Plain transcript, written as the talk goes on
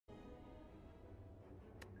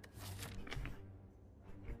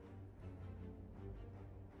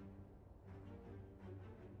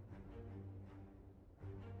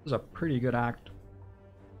is a pretty good act.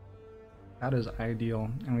 That is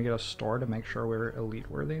ideal. And we get a store to make sure we're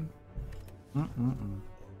elite worthy.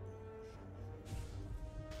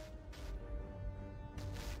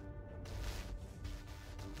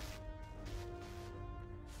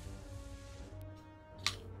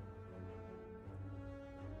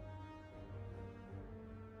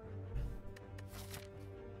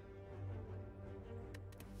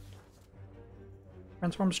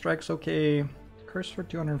 Transform Strike's okay. Curse for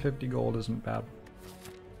 250 gold isn't bad.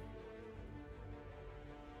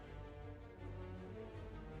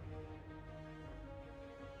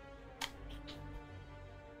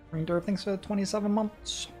 Ringdorf, thanks for 27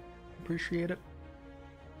 months. Appreciate it.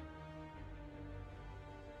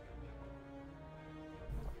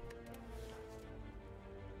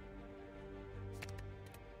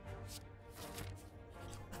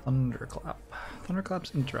 Thunderclap.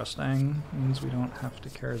 Thunderclap's interesting. Means we don't have to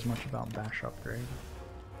care as much about bash upgrade.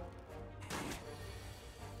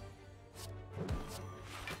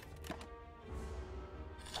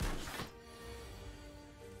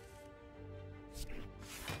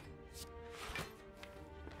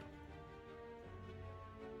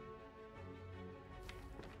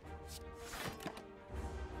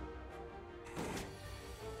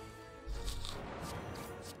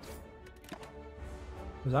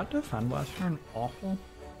 Was that defend last turn awful?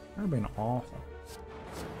 That would have been awful.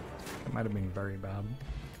 It might have been very bad.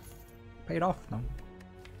 Paid off though.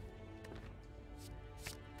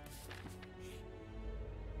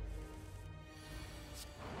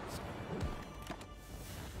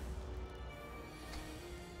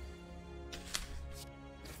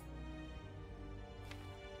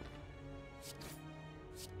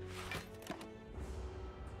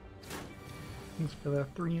 Thanks for the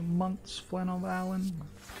 3 months, Flannel Valen.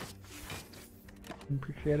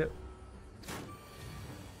 Appreciate it.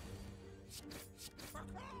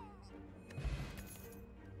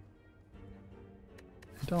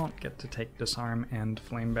 I don't get to take Disarm and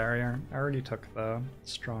Flame Barrier. I already took the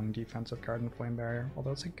strong defensive card in Flame Barrier,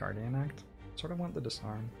 although it's a Guardian Act. Sort of want the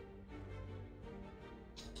Disarm.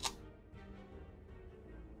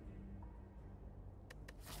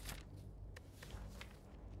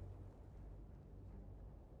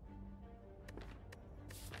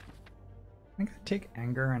 I think I'd take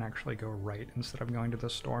Anger and actually go right instead of going to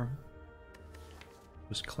the store.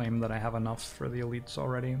 Just claim that I have enough for the elites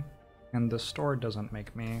already. And the store doesn't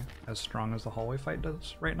make me as strong as the hallway fight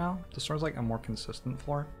does right now. The store's like a more consistent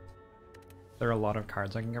floor. There are a lot of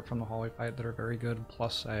cards I can get from the hallway fight that are very good,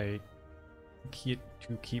 plus I keep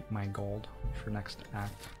my gold for next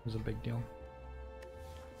act is a big deal.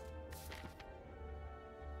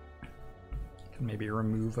 Can maybe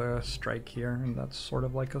remove a strike here, and that's sort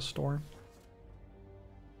of like a store.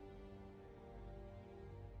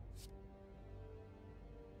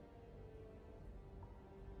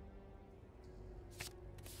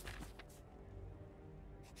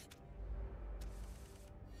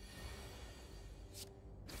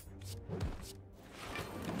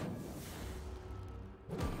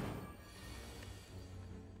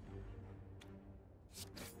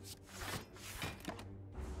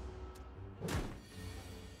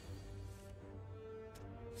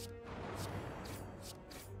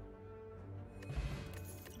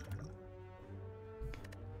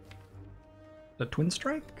 The Twin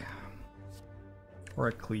Strike? Or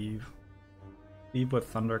a Cleave? Cleave with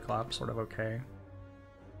Thunderclap, sort of okay.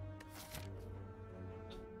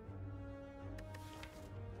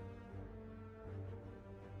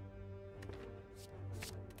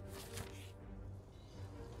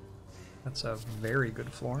 That's a very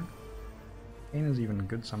good floor. Pain is even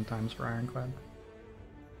good sometimes for Ironclad.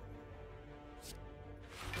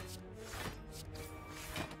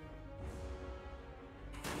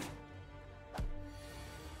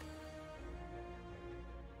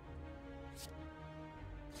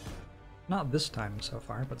 Not this time so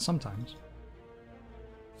far, but sometimes.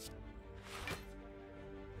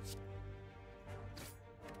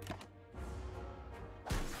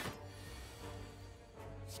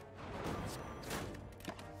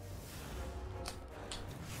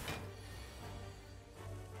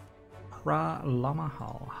 Ra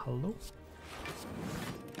Lamahal, hello?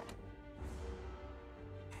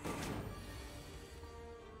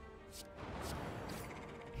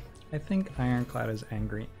 I think Ironclad is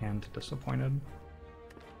angry and disappointed.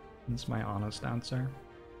 That's my honest answer.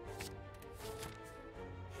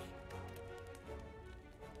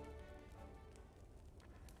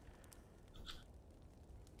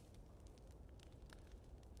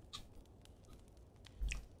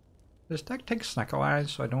 This deck takes Snecko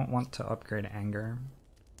Eyes, so I don't want to upgrade Anger.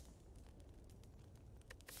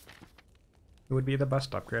 It would be the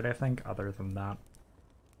best upgrade, I think, other than that.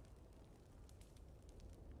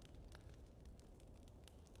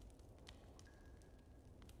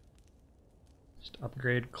 Just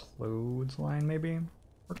upgrade Clothesline, maybe?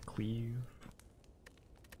 Or Cleave.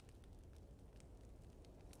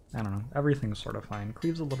 I don't know. Everything's sort of fine.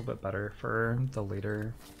 Cleave's a little bit better for the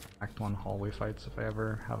later Act 1 hallway fights, if I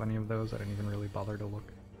ever have any of those. I didn't even really bother to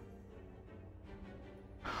look.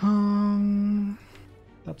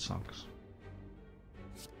 That sucks.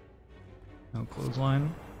 No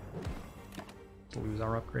Clothesline. To lose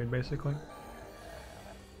our upgrade, basically.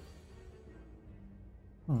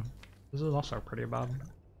 This is also pretty bad.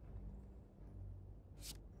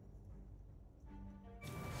 I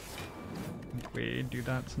think we do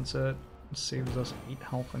that since it saves us 8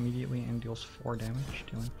 health immediately and deals 4 damage.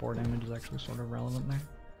 Dealing 4 damage is actually sort of relevant there.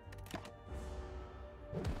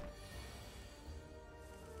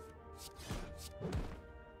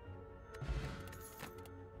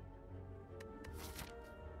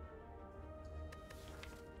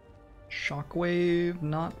 Shockwave,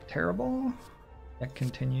 not terrible. It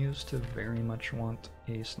continues to very much want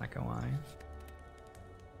a Snecko Eye.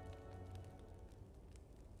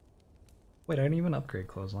 Wait, I didn't even upgrade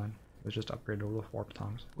Clothesline. It was just upgraded with Warp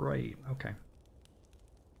Tongs. Right, okay.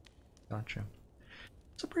 Gotcha.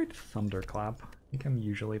 Let's upgrade Thunderclap. I think I'm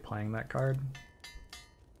usually playing that card.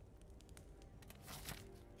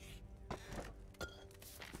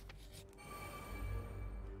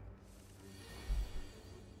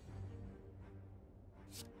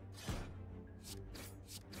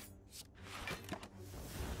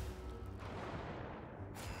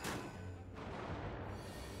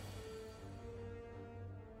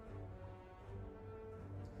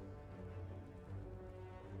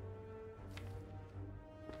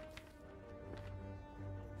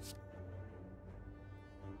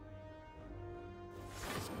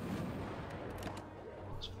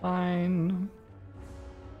 Fine.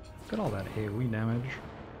 Look at all that AoE damage.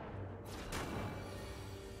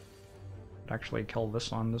 Could actually kill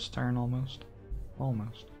this on this turn almost.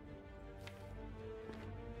 Almost.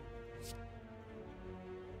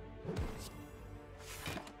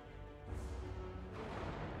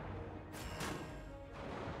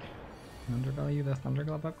 Undervalue the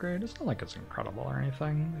Thunderclap upgrade. It's not like it's incredible or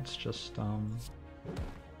anything. It's just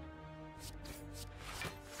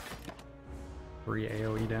 3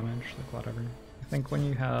 AoE damage, like whatever. I think when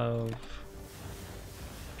you have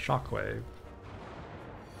Shockwave,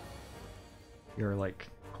 your like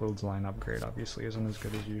Clothesline upgrade obviously isn't as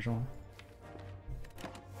good as usual.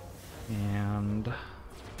 And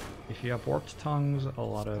if you have Warped Tongues, a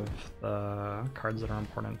lot of the cards that are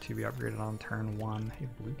important to be upgraded on turn 1. Hey,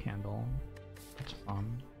 Blue Candle. That's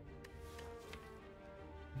fun.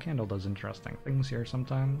 Blue Candle does interesting things here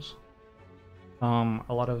sometimes.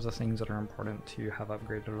 A lot of the things that are important to have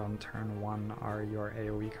upgraded on turn 1 are your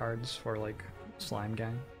AoE cards for like Slime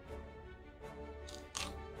Gang.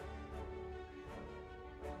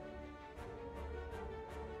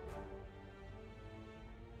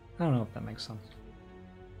 I don't know if that makes sense.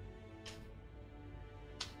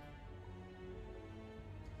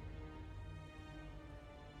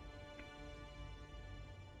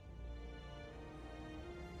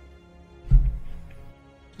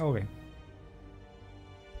 Okay.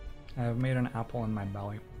 I have made an apple in my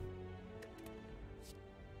belly.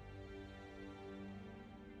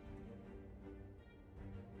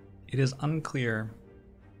 It is unclear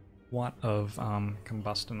what of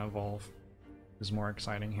Combust and Evolve is more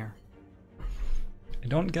exciting here. I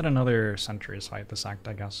don't get another Sentry's fight this act,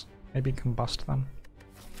 I guess. Maybe Combust then?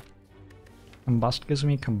 Combust gives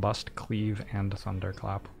me Combust, Cleave, and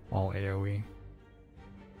Thunderclap, all AoE.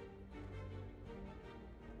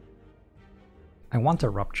 I want a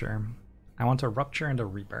Rupture. I want a Rupture and a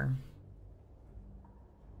Reaper.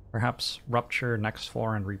 Perhaps Rupture next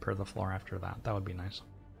floor and Reaper the floor after that. That would be nice.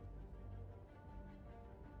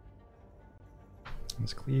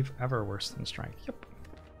 Is Cleave ever worse than Strike? Yep.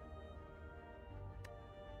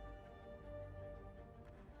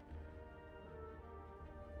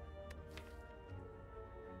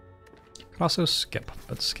 You could also skip,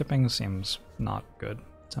 but skipping seems not good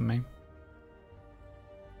to me.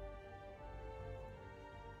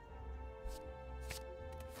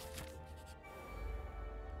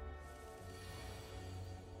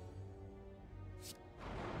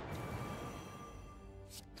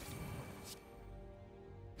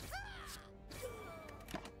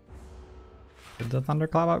 Did the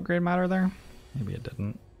Thunderclap upgrade matter there? Maybe it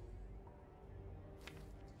didn't.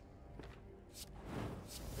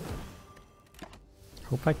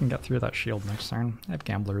 Hope I can get through that shield next turn. I have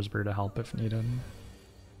Gambler's Brew to help if needed.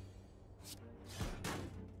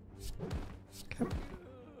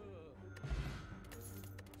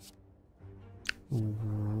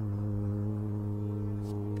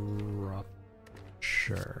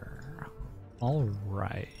 Sure. All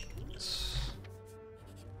right.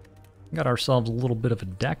 Got ourselves a little bit of a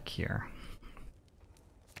deck here.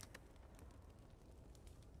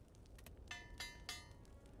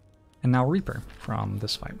 And now Reaper from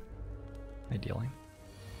this fight, ideally.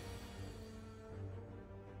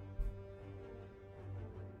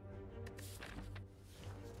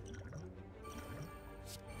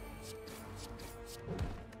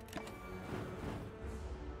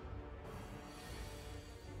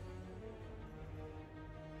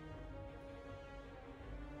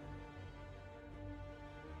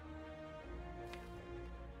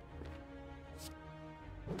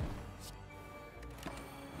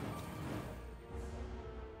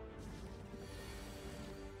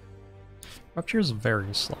 Rupture is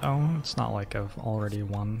very slow. It's not like I've already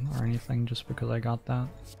won or anything just because I got that.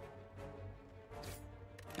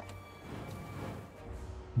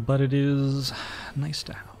 But it is nice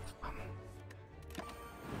to have.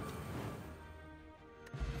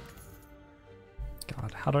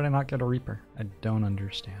 God, how did I not get a Reaper? I don't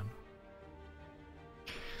understand.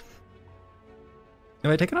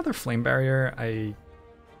 If I take another Flame Barrier, I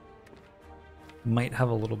might have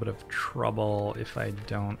a little bit of trouble if I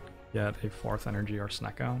don't get a 4th energy or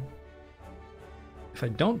Snecko. If I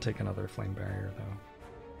don't take another Flame Barrier, though.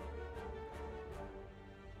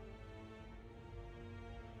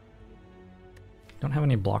 Don't have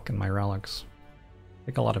any block in my relics.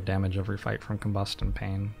 Take a lot of damage every fight from Combust and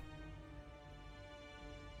Pain.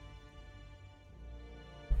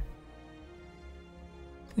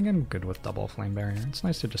 I think I'm good with double Flame Barrier. It's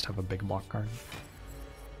nice to just have a big block card.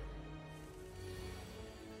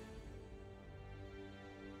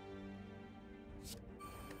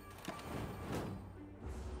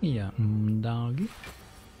 Yeah, doggy.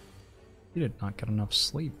 You did not get enough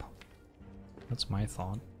sleep. That's my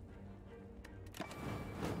thought.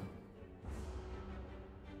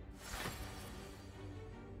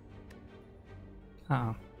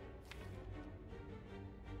 Uh-oh.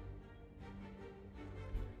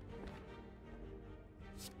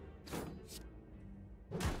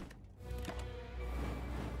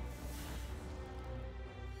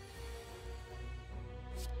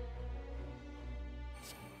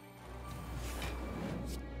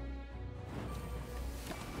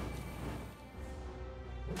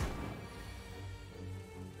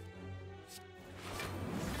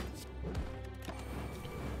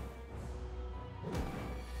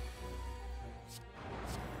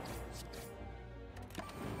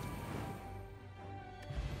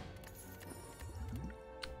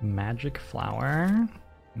 Magic Flower.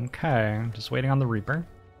 Okay, just waiting on the Reaper.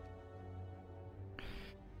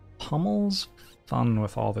 Pummel's fun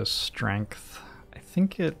with all this strength. I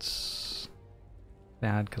think it's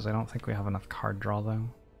bad because I don't think we have enough card draw though.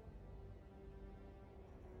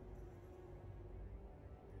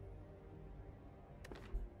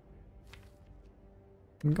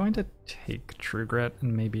 I'm going to take True Grit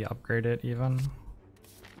and maybe upgrade it even.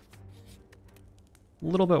 A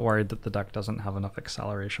little bit worried that the deck doesn't have enough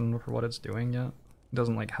acceleration for what it's doing yet. It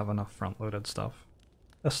doesn't like have enough front-loaded stuff.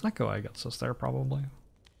 A Snecko Eye gets us there probably.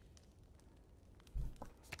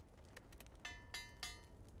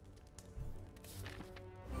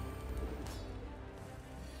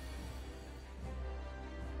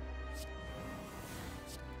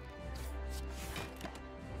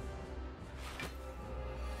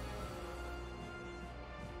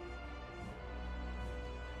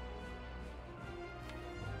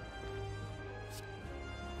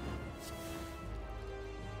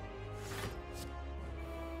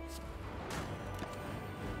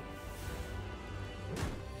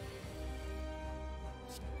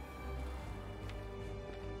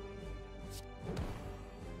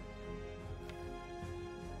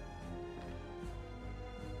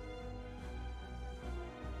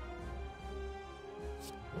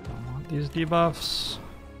 These debuffs.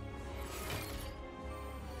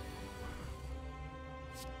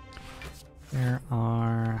 There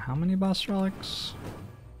are how many boss relics?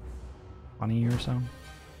 20 or so.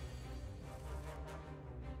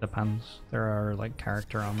 Depends. There are like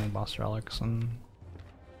character only boss relics and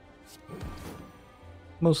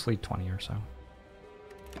mostly 20 or so.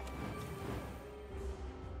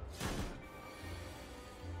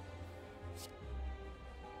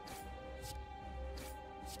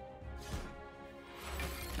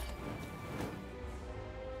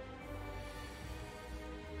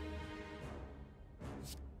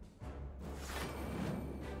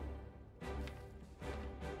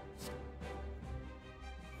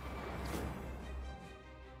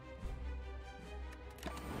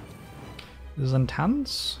 This is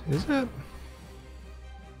intense? Is it?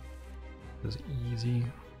 This is easy.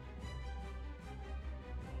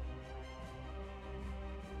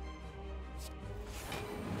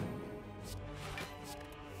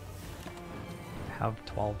 have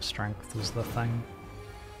 12 strength is the thing.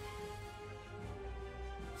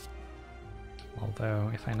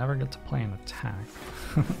 Although, if I never get to play an attack...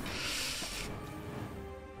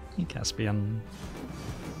 Caspian.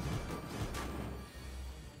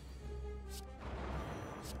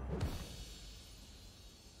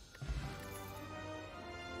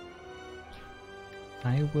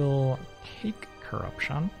 I will take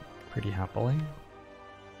Corruption pretty happily.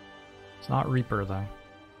 It's not Reaper though,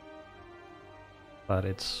 but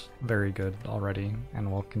it's very good already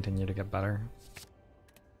and will continue to get better.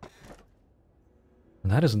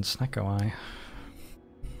 And that isn't Snecko Eye.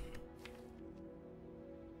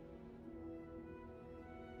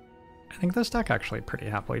 I think this deck actually pretty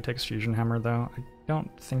happily takes Fusion Hammer though. I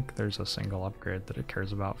don't think there's a single upgrade that it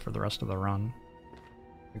cares about for the rest of the run.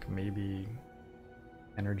 I think maybe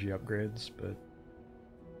energy upgrades, but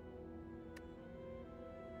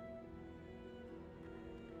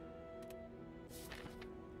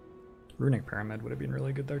Runic Pyramid would have been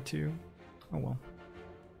really good there too. Oh well.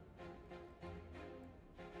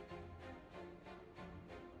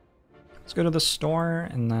 Let's go to the store,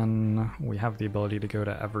 and then we have the ability to go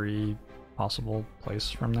to every possible place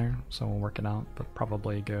from there, so we'll work it out, but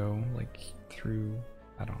probably go like through,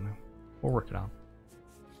 I don't know. We'll work it out.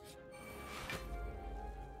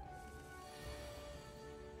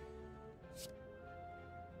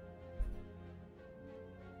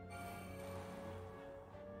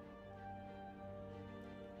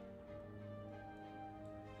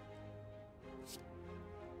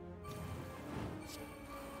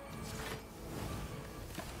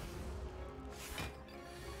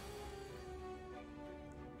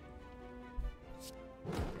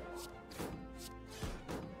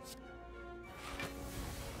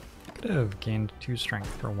 Could have gained 2 strength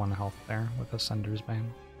for 1 health there with Ascender's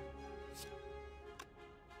Bane.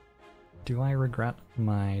 Do I regret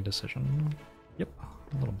my decision? Yep,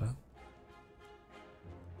 a little bit.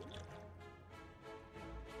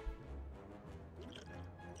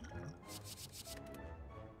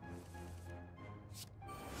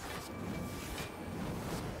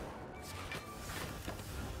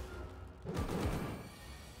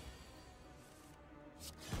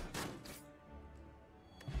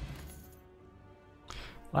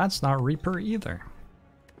 Well, that's not Reaper either.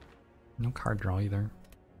 No card draw either.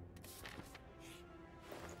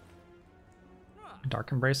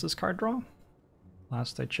 Dark Embrace's card draw?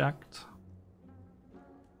 Last I checked.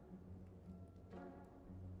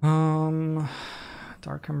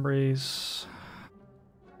 Dark Embrace,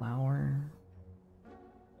 Flower.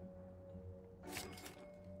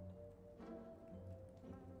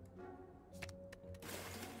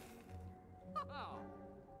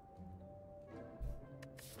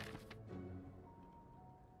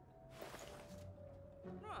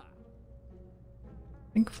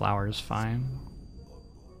 I think Flower is fine.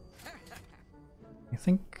 I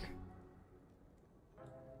think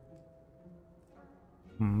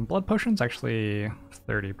Blood Potion's actually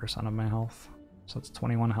 30% of my health, so it's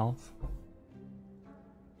 21 health.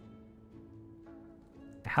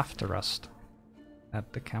 I have to rest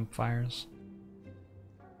at the campfires.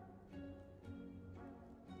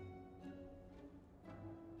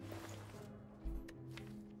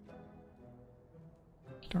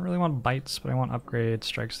 Don't really want bites, but I want upgrade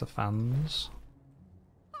strikes defends.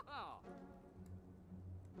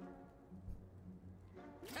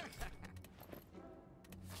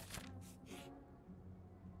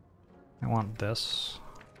 I want this.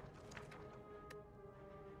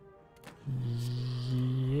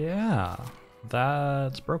 Yeah,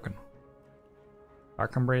 that's broken.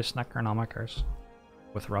 Dark Embrace Necronomicers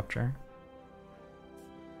with Rupture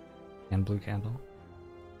and Blue Candle.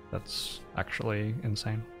 That's actually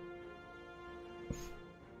insane.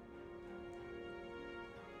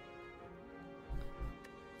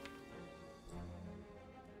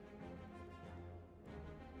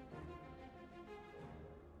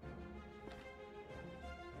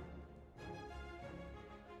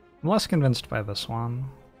 I'm less convinced by this one.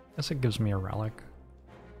 I guess it gives me a relic.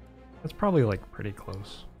 It's probably like pretty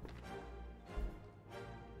close.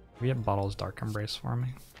 We get Bottle's Dark Embrace for me.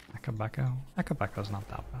 Akabeko? Akabeko's not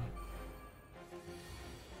that bad.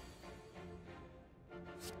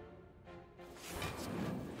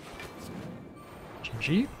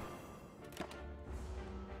 GG?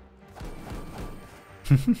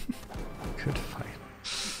 Good fight.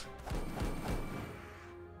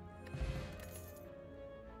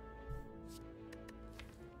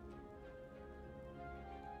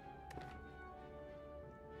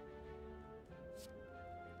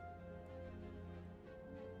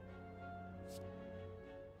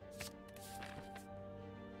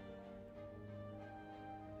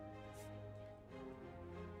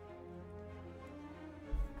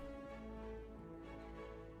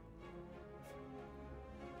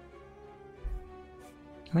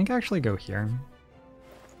 I think I actually go here.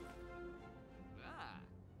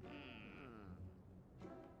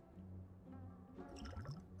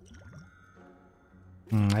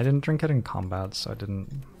 I didn't drink it in combat, so I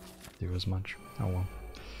didn't do as much. Oh well.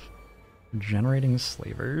 Generating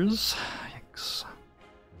slavers. Yikes.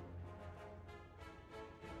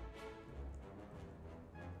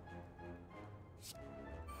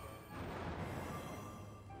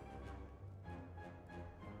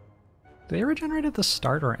 Do they regenerate at the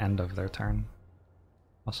start or end of their turn?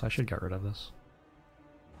 Also, I should get rid of this.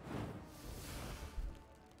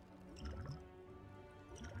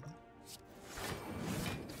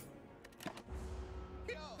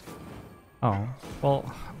 Oh, well,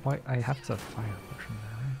 why I have to fire potion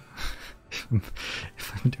there, right?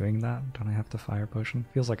 If I'm doing that, don't I have to fire potion?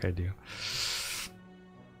 Feels like I do.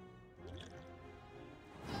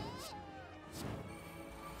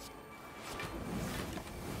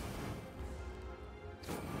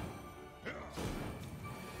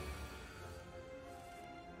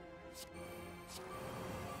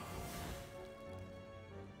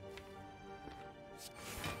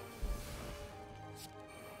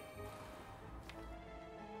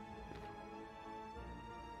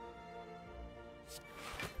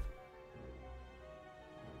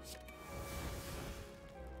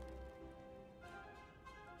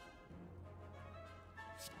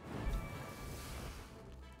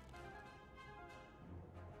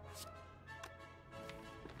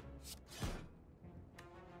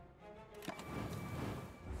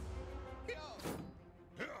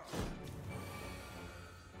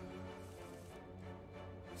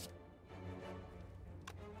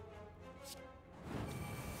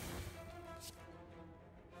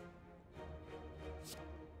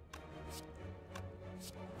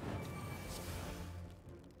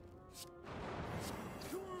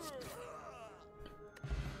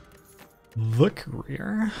 The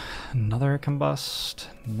career. Another combust.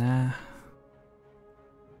 Nah.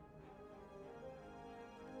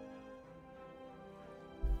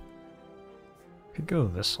 Could go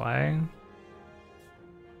this way.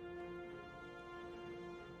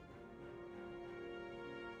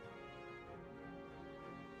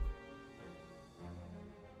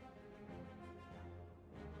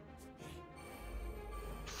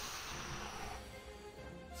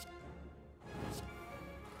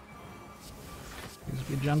 Please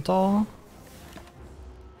be gentle.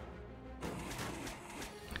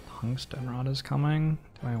 Tungsten rod is coming.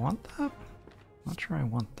 Do I want that? Not sure I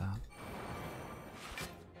want that.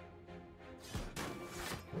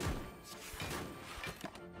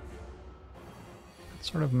 It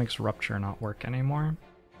sort of makes rupture not work anymore.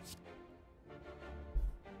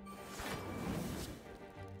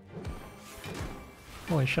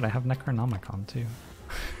 Holy shit, I have Necronomicon too.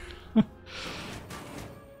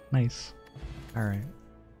 Nice. Alright.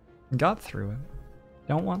 Got through it.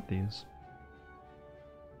 Don't want these.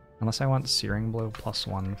 Unless I want Searing Blow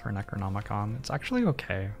 +1 for Necronomicon. It's actually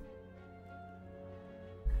okay.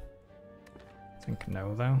 I think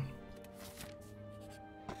no, though.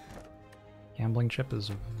 Gambling Chip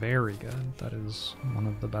is very good. That is one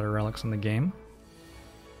of the better relics in the game.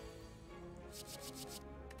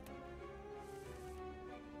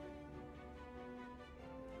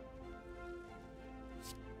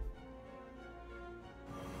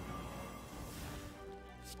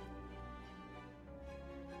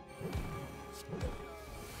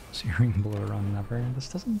 Searing Blow run never. This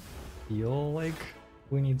doesn't feel like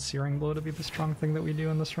we need Searing Blow to be the strong thing that we do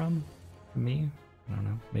in this run. Me? I don't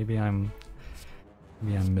know. Maybe I'm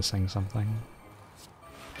missing something.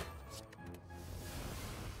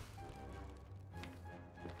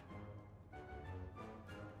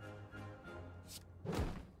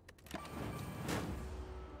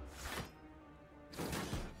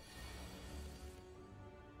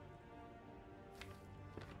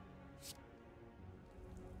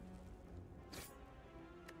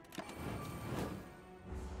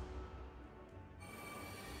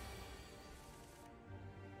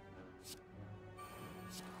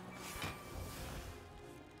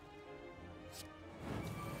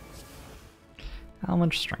 How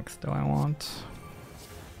much strength do I want?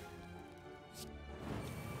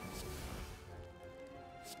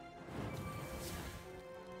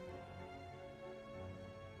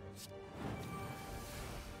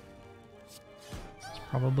 It's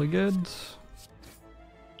probably good.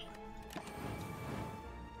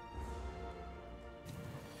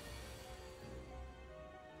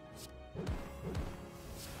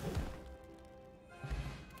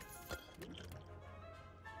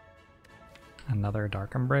 Another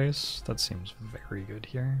Dark Embrace. That seems very good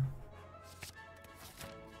here.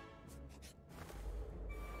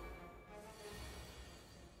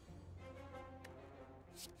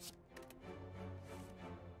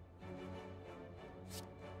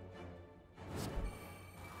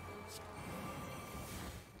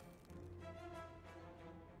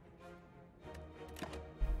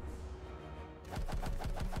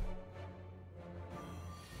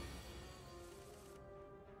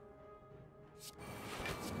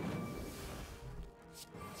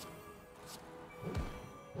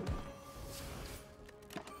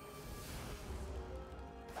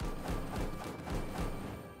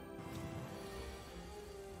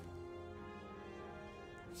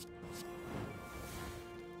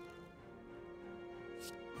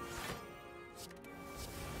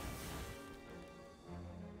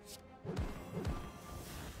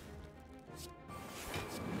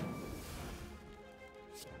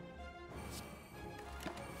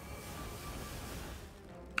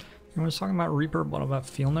 I was talking about Reaper, what about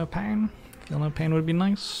Feel No Pain? Feel No Pain would be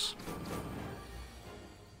nice.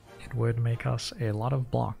 It would make us a lot of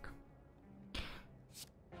block.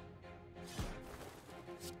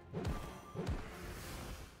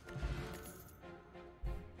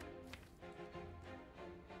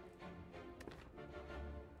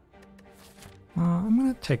 I'm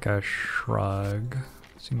gonna take a shrug.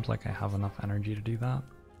 Seems like I have enough energy to do that.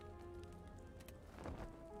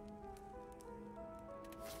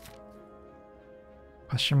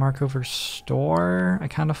 Question mark over store. I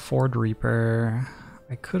can't afford Reaper.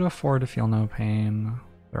 I could afford to Feel No Pain.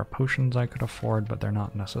 There are potions I could afford, but they're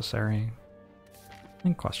not necessary. I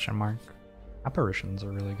think question mark. Apparitions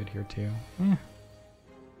are really good here too.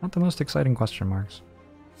 Not the most exciting question marks.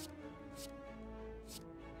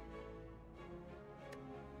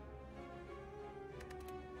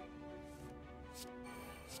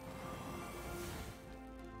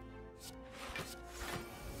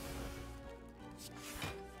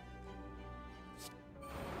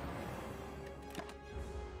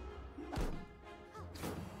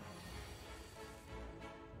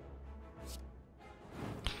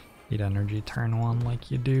 Need energy turn one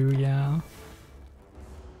like you do, yeah.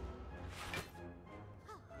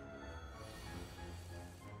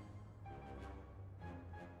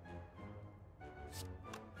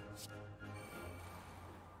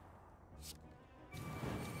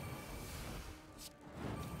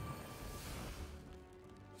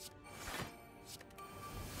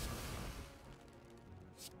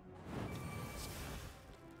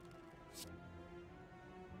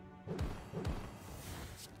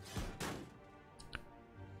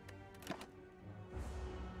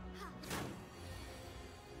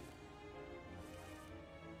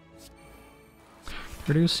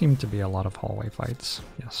 There do seem to be a lot of hallway fights.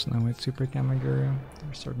 Yes, no, it's Super Kamiguru.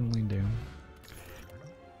 There certainly do.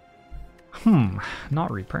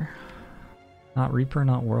 Not Reaper. Not Reaper,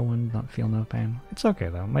 not Whirlwind, not Feel No Pain. It's okay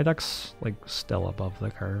though. My deck's like still above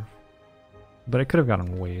the curve. But it could have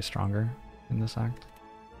gotten way stronger in this act.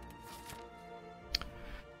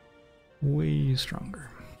 Way stronger.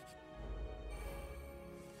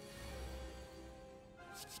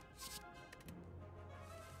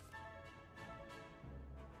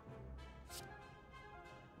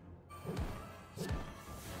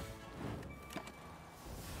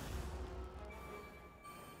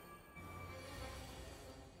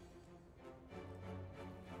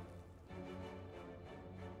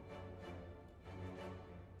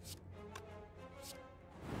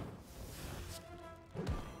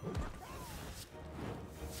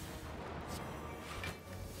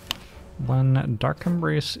 When Dark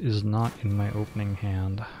Embrace is not in my opening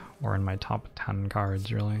hand, or in my top 10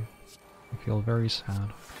 cards really, I feel very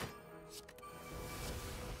sad.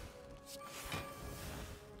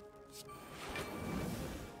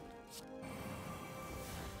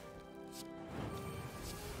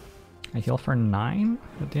 I heal for 9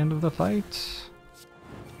 at the end of the fight.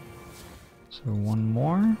 So one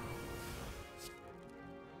more.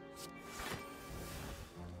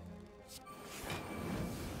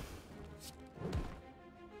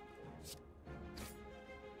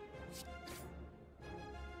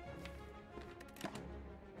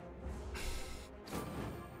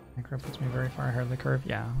 Puts me very far ahead of the curve.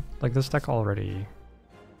 Yeah, like this deck already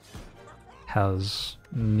has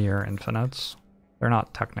near infinites. They're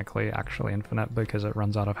not technically actually infinite because it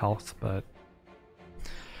runs out of health, but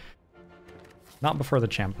not before the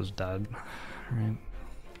champ was dead, right?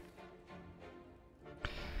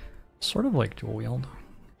 Sort of like dual wield.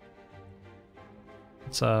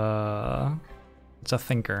 It's a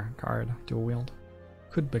thinker card. Dual wield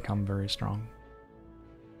could become very strong.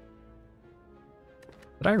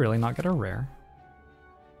 Did I really not get a rare?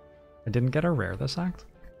 I didn't get a rare this act?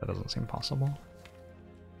 That doesn't seem possible.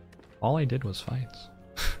 All I did was fights.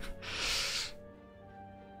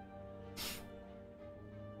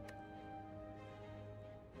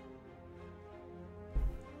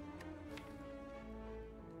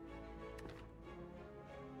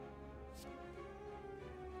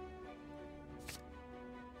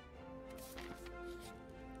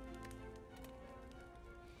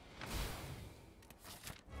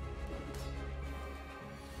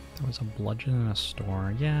 There was a bludgeon in a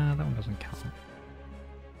store. Yeah, that one doesn't count.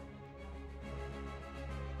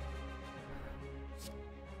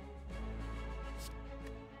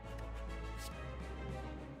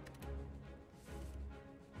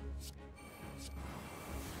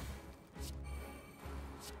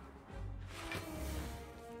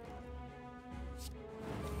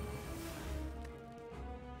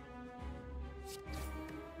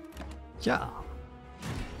 Yeah.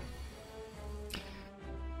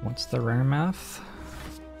 What's the rare math?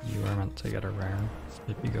 You are meant to get a rare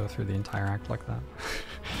if you go through the entire act like that.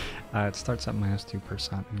 It starts at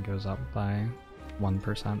 -2% and goes up by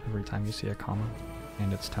 1% every time you see a comma,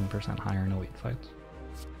 and it's 10% higher in elite fights.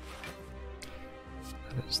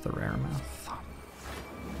 That is the rare math.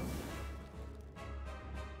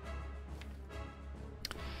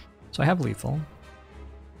 So I have lethal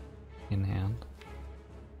in hand.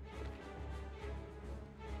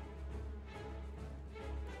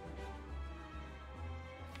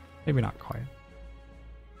 Maybe not quite.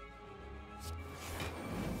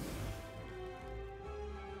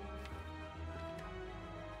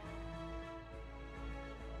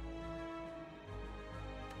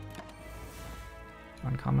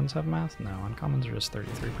 Uncommons have math? No, uncommons are just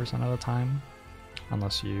 33% of the time.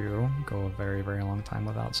 Unless you go a very, very long time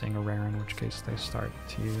without seeing a rare, in which case they start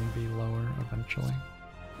to be lower eventually.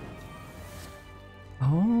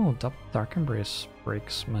 Oh, Dark Embrace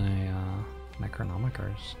breaks my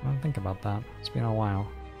Necronomicars. I don't think about that. It's been a while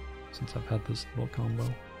since I've had this little combo.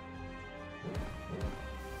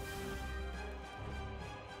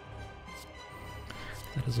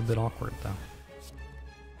 That is a bit awkward though.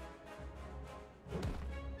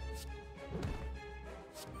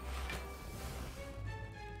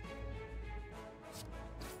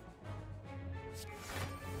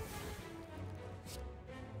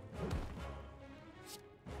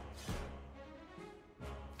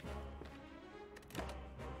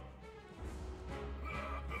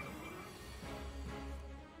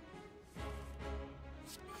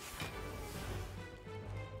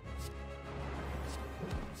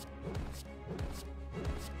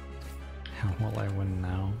 How will I win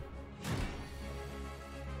now?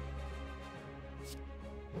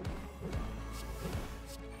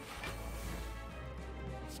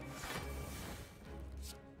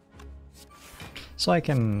 So I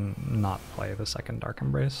can not play the second Dark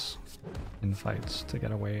Embrace in fights to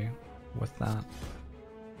get away with that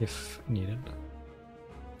if needed.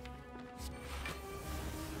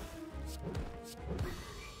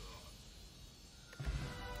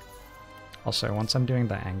 Also, once I'm doing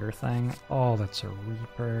the anger thing, oh, that's a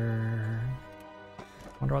Reaper.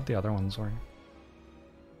 Wonder what the other ones were.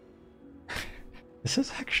 This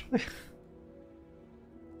is actually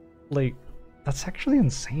like, that's actually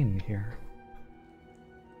insane here.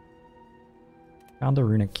 Found a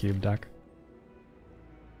runic cube deck.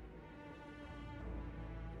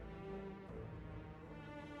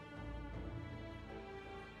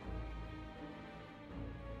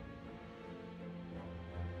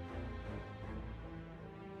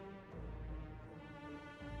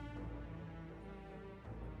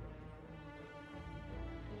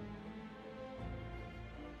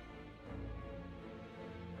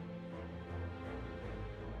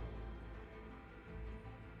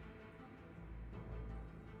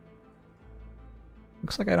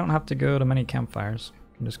 Looks like I don't have to go to many campfires.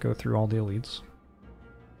 I can just go through all the elites.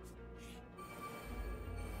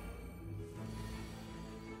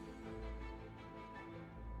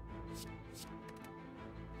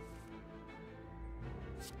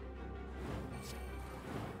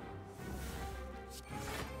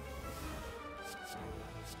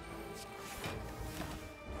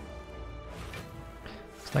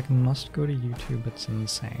 It's like must go to YouTube, it's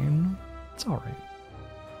insane. It's alright.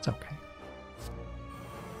 It's okay.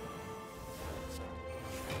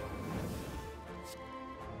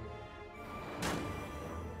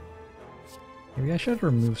 Maybe I should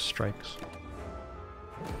remove strikes.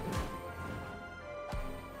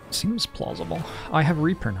 Seems plausible. I have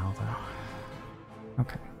Reaper now, though.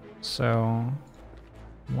 Okay, so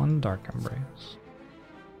one Dark Embrace.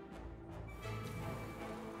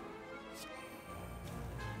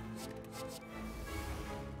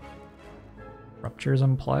 Rupture's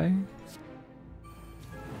in play.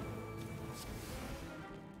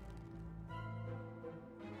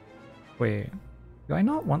 Wait. Do I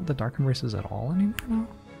not want the Dark Embraces at all anymore now?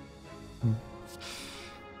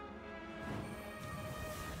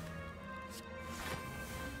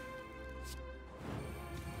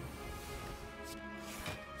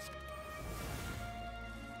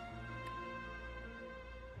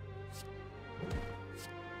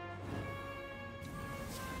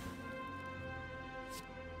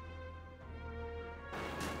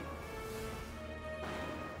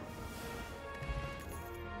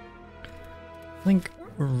 I think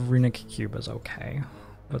Runic Cube is okay,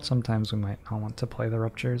 but sometimes we might not want to play the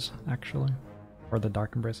Ruptures, actually. Or the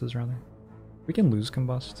Dark Embraces, rather. We can lose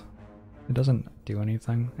Combust. It doesn't do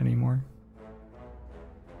anything anymore.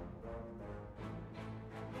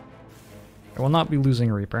 I will not be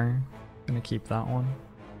losing Reaper. Gonna keep that one.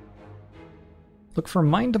 Look for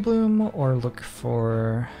Mind Bloom or look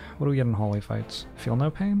for... What do we get in Holy Fights? Feel No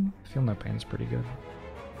Pain? Feel No Pain's pretty good.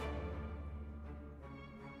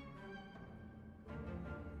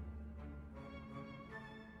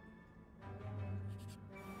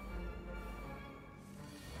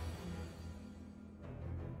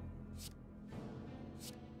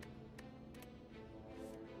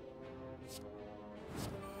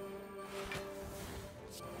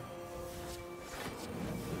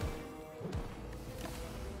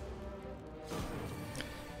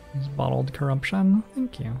 Bottled Corruption,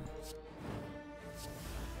 thank you.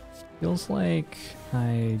 Feels like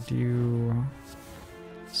I do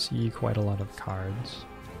see quite a lot of cards,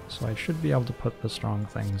 so I should be able to put the strong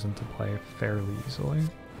things into play fairly easily.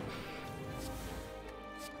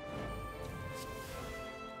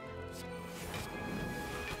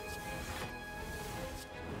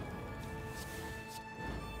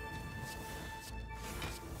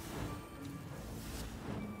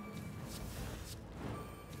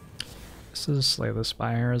 This is Slay the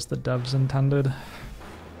Spire as the devs intended.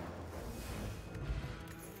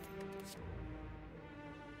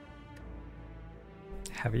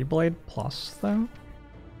 Heavy Blade Plus, though?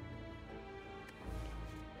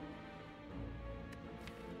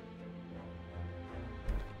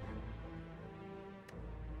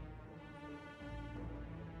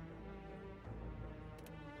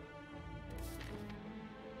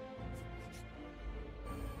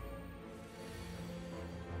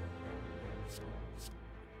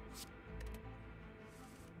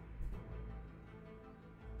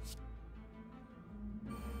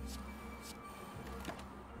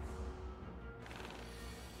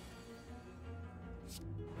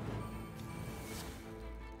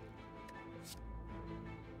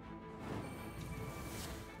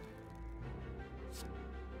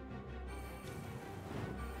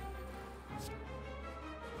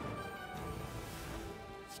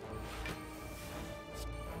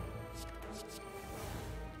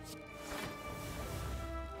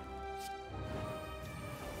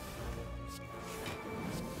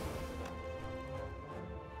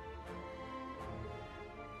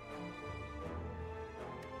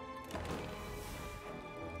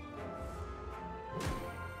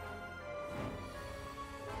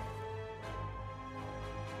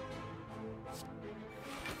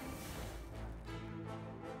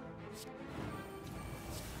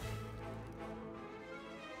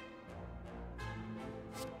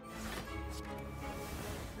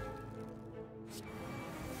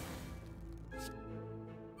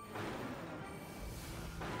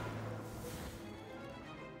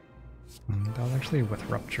 That was actually with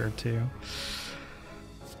Rupture too.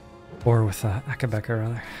 Or with Akabeka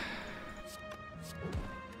rather.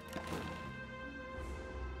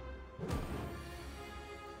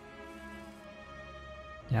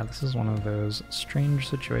 Yeah, this is one of those strange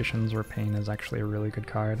situations where Pain is actually a really good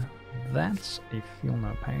card. That's a Feel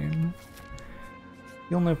No Pain.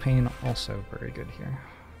 Feel No Pain also very good here.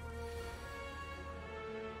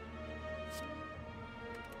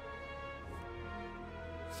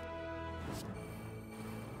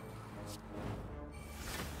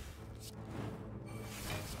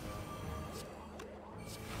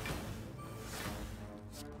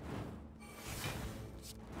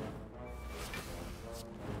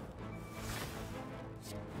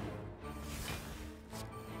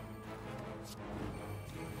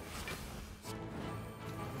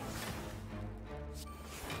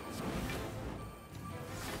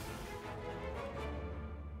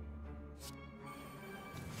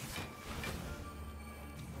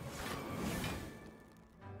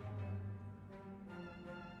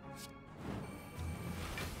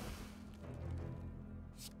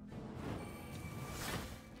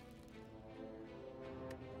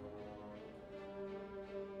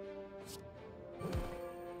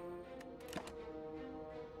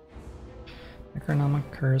 Economic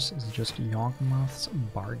Curse is just Yawgmoth's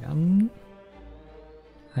Bargain.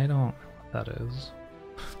 I don't know what that is.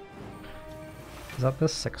 Is that the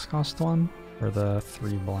 6-cost one? Or the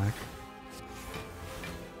 3 black?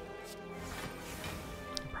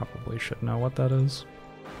 I probably should know what that is.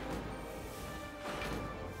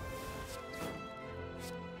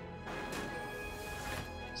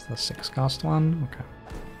 It's the 6-cost one? Okay.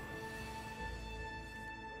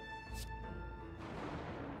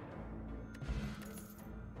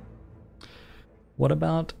 What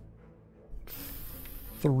about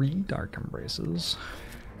 3 Dark Embraces.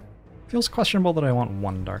 Feels questionable that I want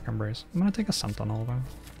 1 Dark Embrace. I'm gonna take a Sentinel though.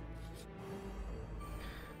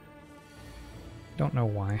 Don't know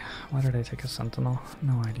why. Why did I take a Sentinel?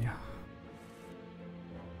 No idea.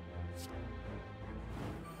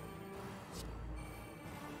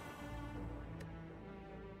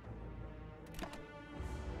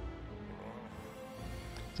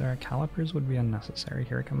 Is there a Calipers would be unnecessary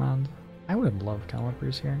here command? I would love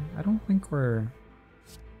Calipers here. I don't think we've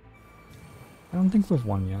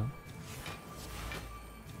won yet.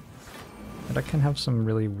 But I can have some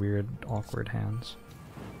really weird, awkward hands.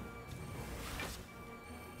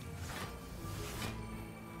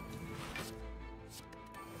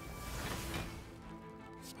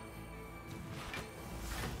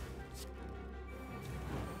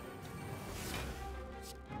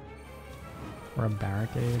 Or a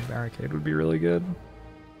barricade. Barricade would be really good.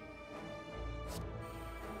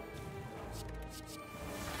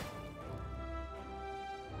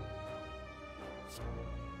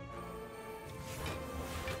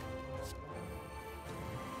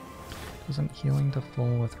 Doesn't healing to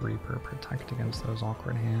full with Reaper protect against those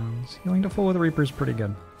awkward hands? Healing to full with Reaper is pretty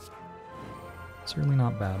good. It's really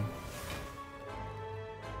not bad.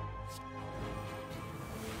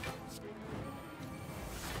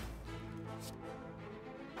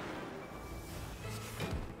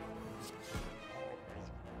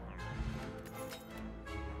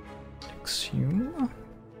 Exhume?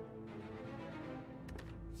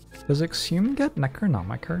 Does Exhume get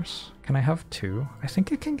Necronomicurse? Can I have 2? I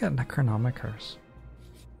think it can get Necronomicurse.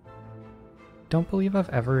 Don't believe I've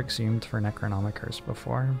ever exhumed for Necronomicurse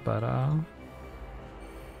before, but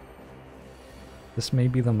this may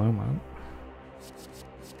be the moment.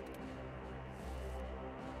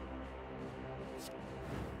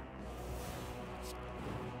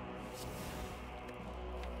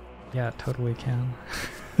 Yeah, it totally can.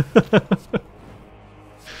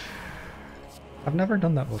 I've never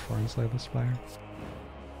done that before in Slay the Spire.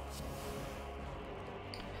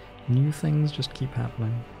 New things just keep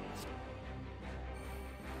happening.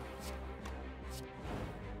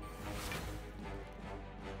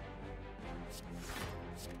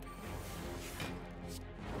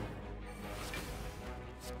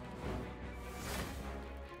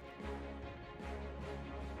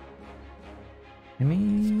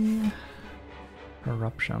 Any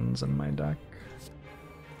eruptions in my deck?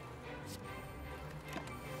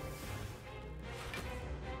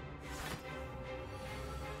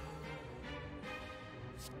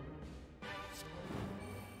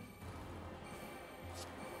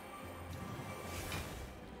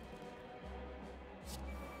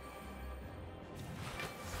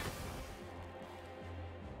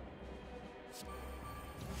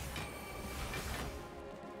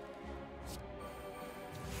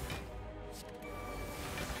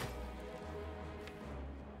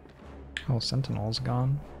 Oh, Sentinel's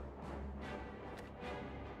gone.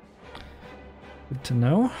 Good to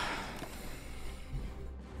know.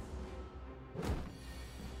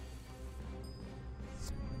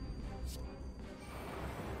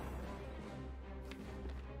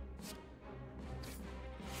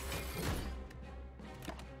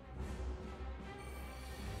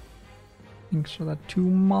 Thanks for that 2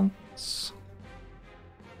 months.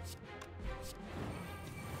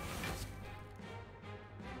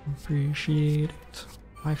 Appreciate it.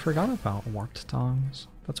 I forgot about Warped Tongues.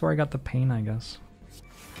 That's where I got the pain, I guess.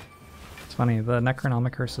 It's funny, the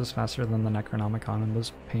Necronomicurse is faster than the Necronomicon, and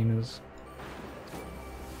this pain is...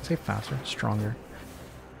 I say faster, stronger.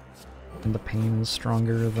 And the pain is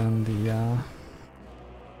stronger than the,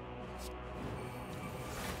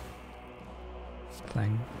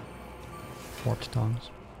 thing. Warped Tongues.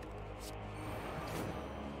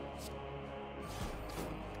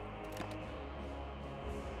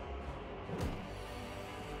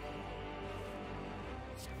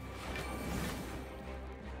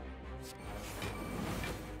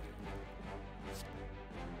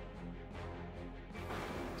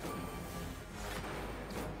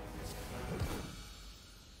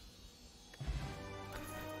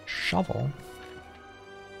 Shovel?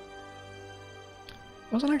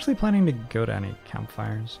 I wasn't actually planning to go to any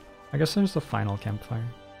campfires. I guess there's the final campfire.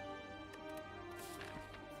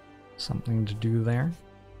 Something to do there.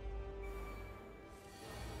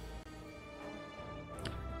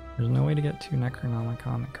 There's no way to get 2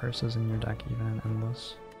 Necronomicon curses in your deck even in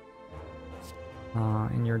Endless.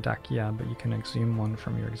 In your deck, yeah, but you can exhume 1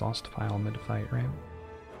 from your exhaust file mid-fight, right?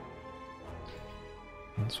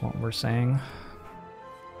 That's what we're saying.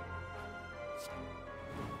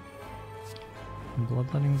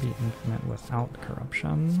 Bloodletting be infinite without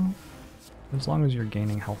corruption. As long as you're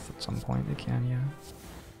gaining health at some point, you can, yeah.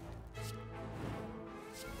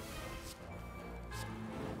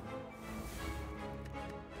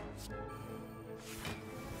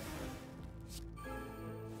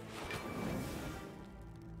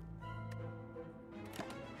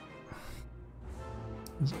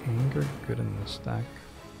 Is anger good in this deck?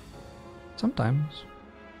 Sometimes.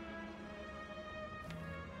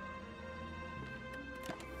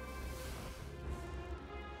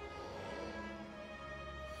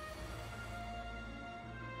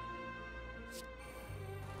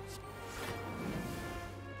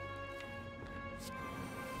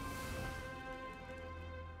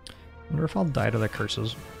 I wonder if I'll die to the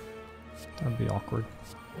curses. That'd be awkward.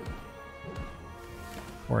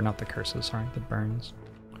 Or not the curses, sorry, the burns.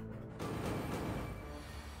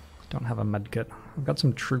 Don't have a medkit. I've got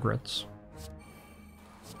some true grits.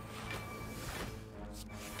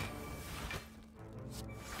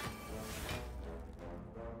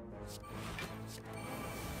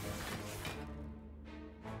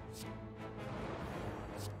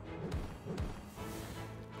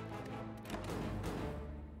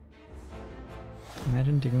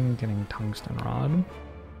 Imagine digging and getting tungsten rod.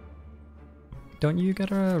 Don't you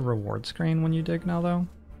get a reward screen when you dig now, though?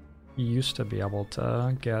 You used to be able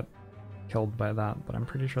to get killed by that, but I'm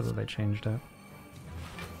pretty sure that they changed it.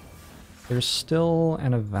 There's still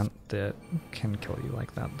an event that can kill you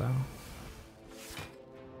like that, though.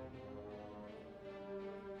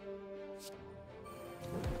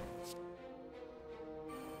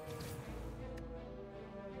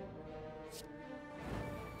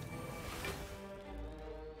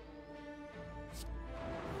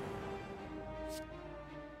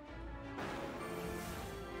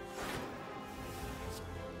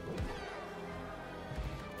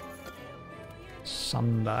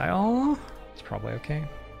 Sundial. It's probably okay.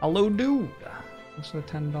 Hello, dude. This is a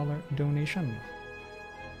 $10 donation.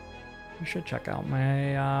 You should check out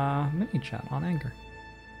my mini chat on Anchor.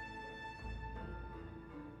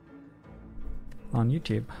 On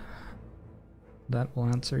YouTube. That will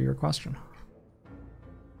answer your question.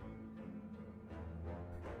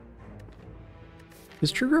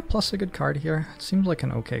 Is True Grip Plus a good card here? It seems like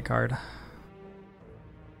an okay card.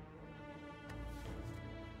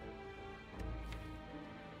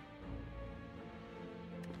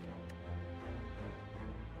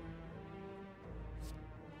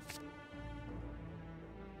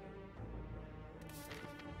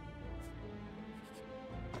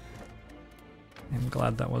 I'm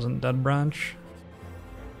glad that wasn't Dead Branch.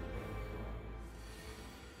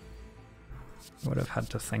 I would have had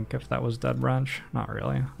to think if that was Dead Branch. Not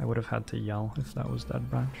really. I would have had to yell if that was Dead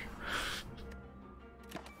Branch.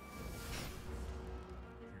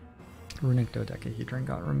 Runic Dodecahedron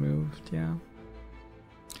got removed, yeah.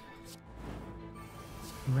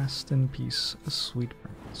 Rest in peace, sweet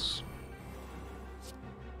prince.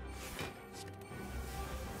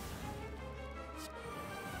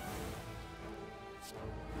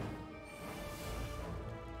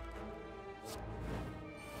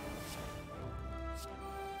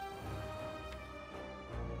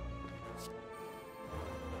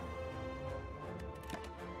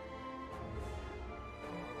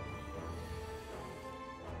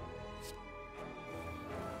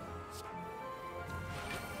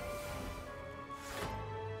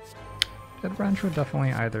 Dead Branch would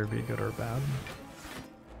definitely either be good or bad.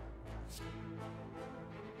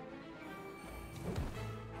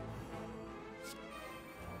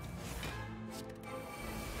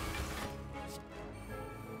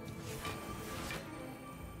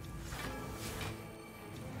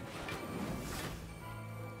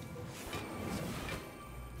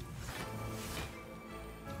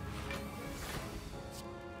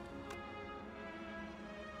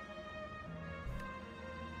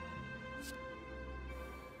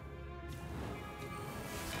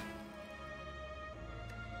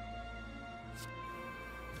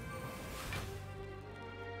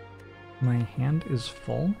 My hand is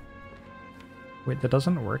full? Wait, that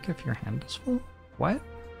doesn't work if your hand is full? What?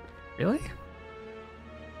 Really?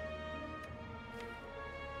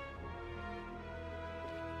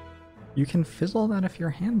 You can fizzle that if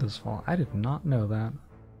your hand is full. I did not know that.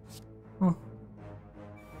 Huh.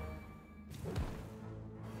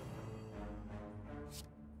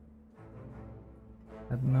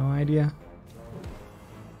 Had no idea.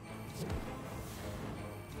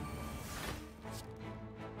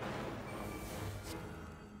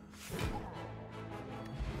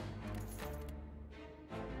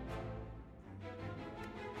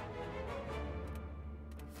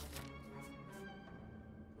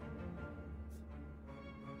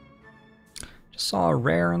 Saw a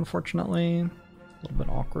rare, unfortunately. A little bit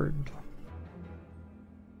awkward.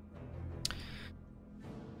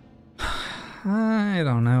 I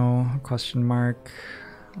don't know. Question mark.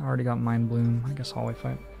 I already got Mind Bloom. I guess Holly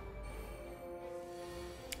Fight.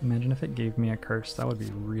 Imagine if it gave me a curse. That would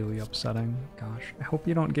be really upsetting. Gosh. I hope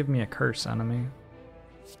you don't give me a curse, enemy.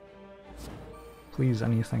 Please,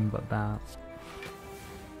 anything but that.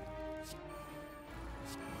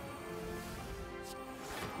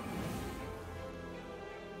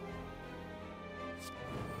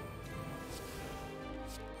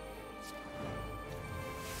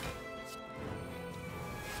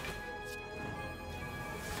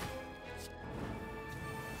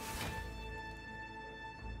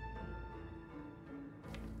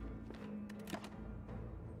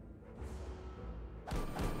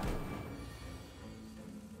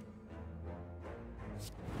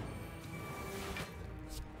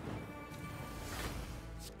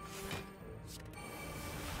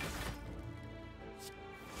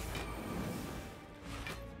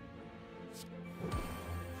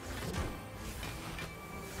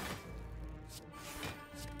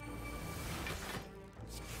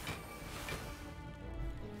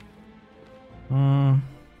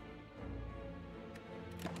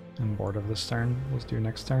 I'm bored of this turn. Let's do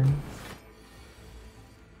next turn.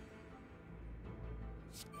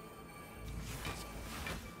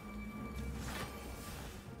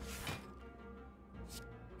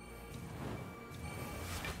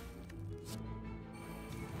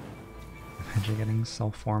 Imagine getting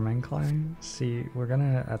self-forming clay. See, we're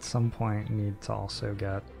gonna at some point need to also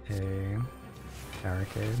get a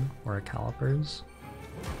barricade or a calipers.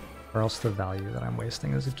 Or else the value that I'm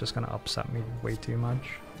wasting is just gonna upset me way too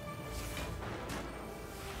much.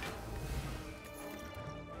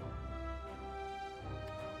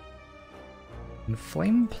 And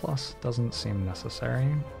Flame Plus doesn't seem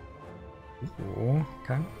necessary. Ooh,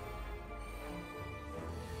 okay.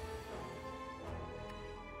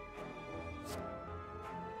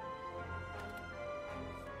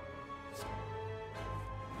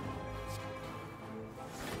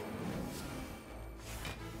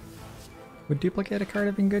 Would duplicate a card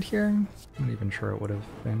have been good here? I'm not even sure it would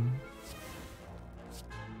have been.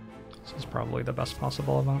 This is probably the best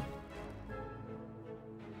possible event.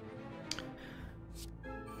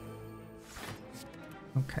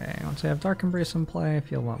 Okay, once I have Dark Embrace in play, I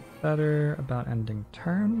feel a lot better about ending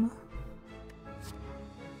turn.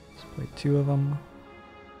 Let's play 2 of them.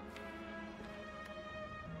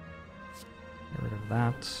 Get rid of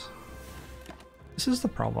that. This is the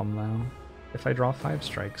problem though. If I draw 5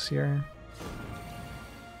 strikes here,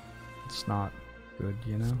 it's not good,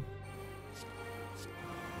 you know?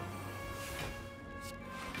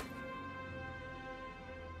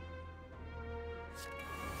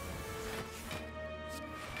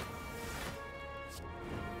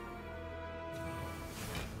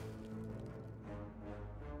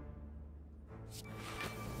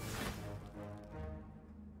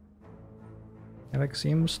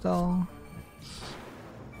 Evixium still?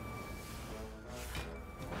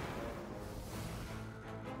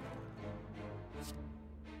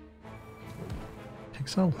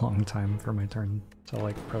 Takes a long time for my turn to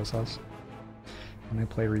like process. When I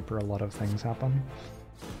play Reaper, a lot of things happen.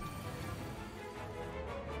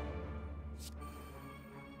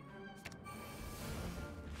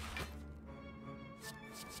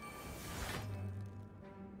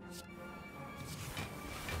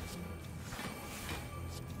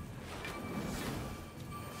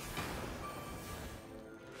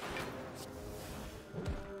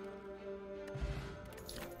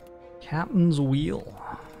 Captain's Wheel.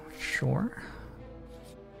 Sure.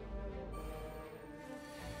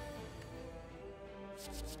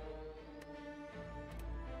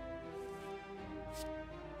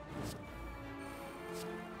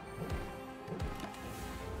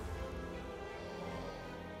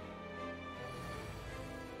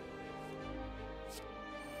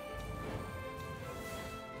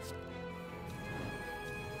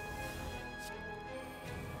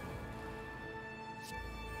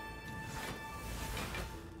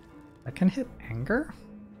 I can hit Anger?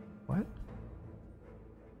 What?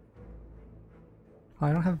 Oh,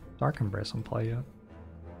 I don't have Dark Embrace in play yet.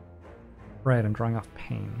 Right, I'm drawing off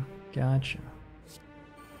Pain. Gotcha.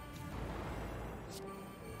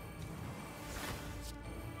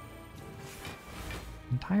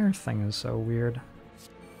 The entire thing is so weird.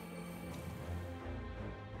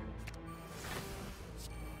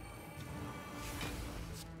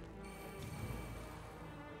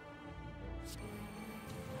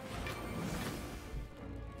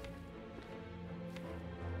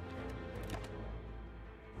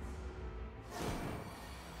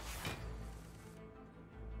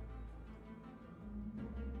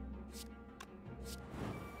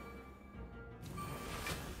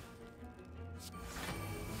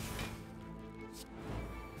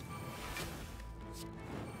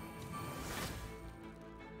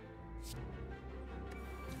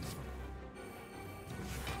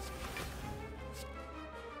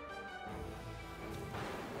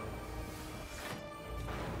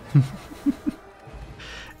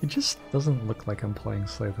 It just doesn't look like I'm playing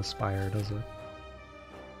Slay the Spire, does it?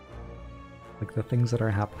 Like, the things that are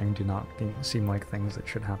happening do not seem like things that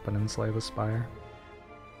should happen in Slay the Spire.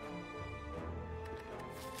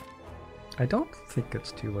 I don't think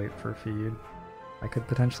it's too late for feed. I could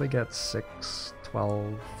potentially get 6,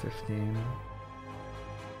 12, 15,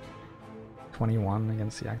 21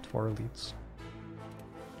 against the Act 4 elites.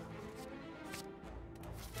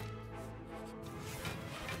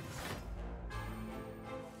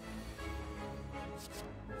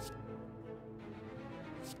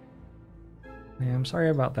 Yeah, I'm sorry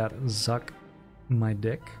about that, Zuck, my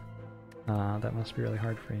dick. That must be really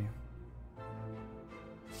hard for you.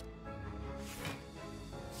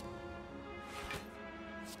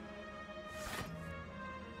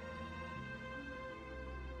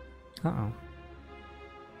 Uh-oh.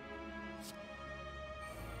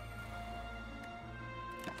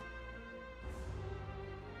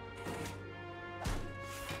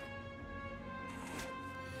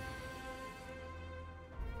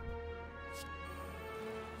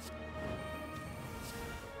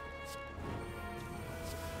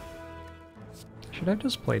 Should have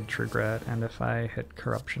just played Trigret, and if I hit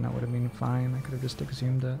Corruption it would have been fine. I could have just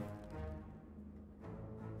exhumed it.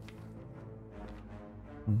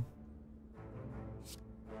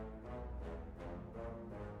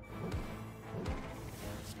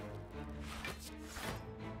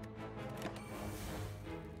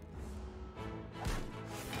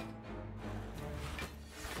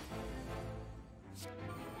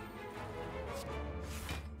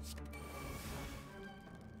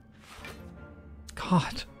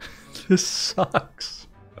 God, this sucks.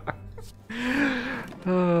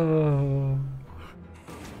 Oh.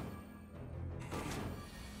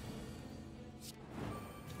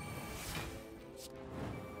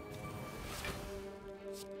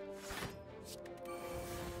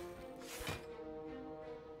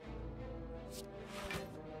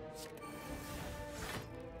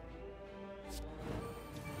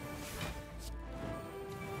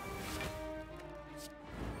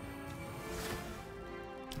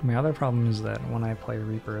 My other problem is that when I play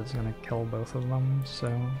Reaper, it's gonna kill both of them, so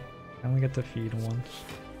I only get to feed once.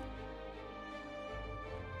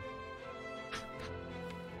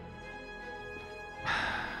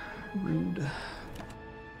 Rude.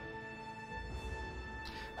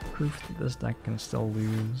 Proof that this deck can still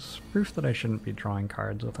lose. Proof that I shouldn't be drawing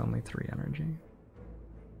cards with only 3 energy.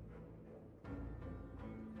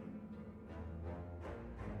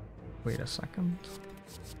 Wait a second.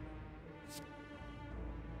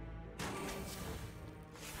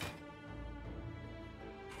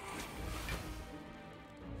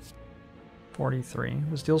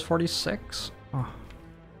 $43. This deals 46? Oh.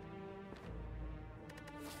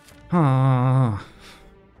 I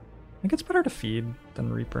think it's better to feed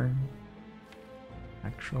than Reaper,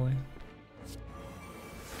 actually.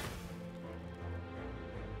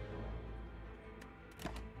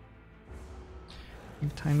 I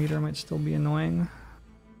think Time Eater might still be annoying.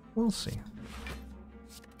 We'll see.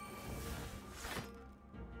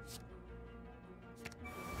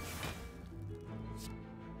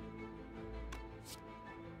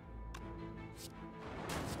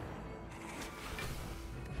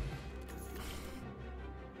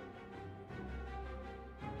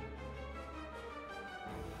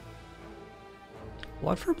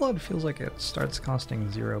 Blood for Blood feels like it starts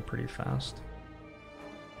costing 0 pretty fast.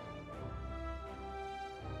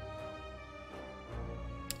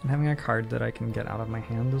 And having a card that I can get out of my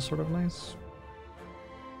hand is sort of nice.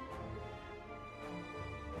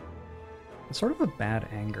 It's sort of a bad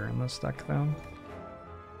anger in this deck though.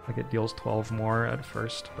 Like it deals 12 more at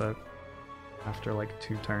first, but after like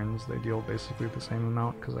 2 turns they deal basically the same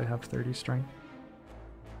amount because I have 30 strength.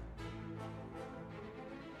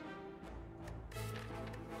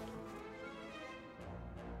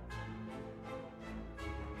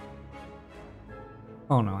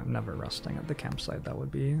 Oh no, I'm never resting at the campsite. That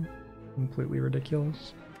would be completely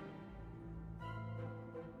ridiculous.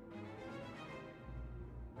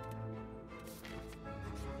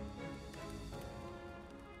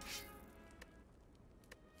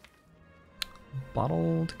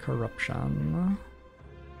 Bottled Corruption.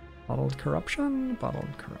 Bottled Corruption?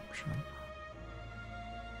 Bottled Corruption.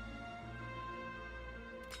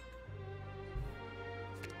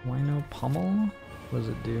 Wino Pummel? What does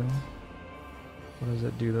it do? What does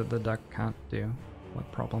it do that the deck can't do?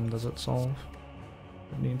 What problem does it solve?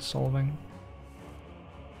 It needs solving.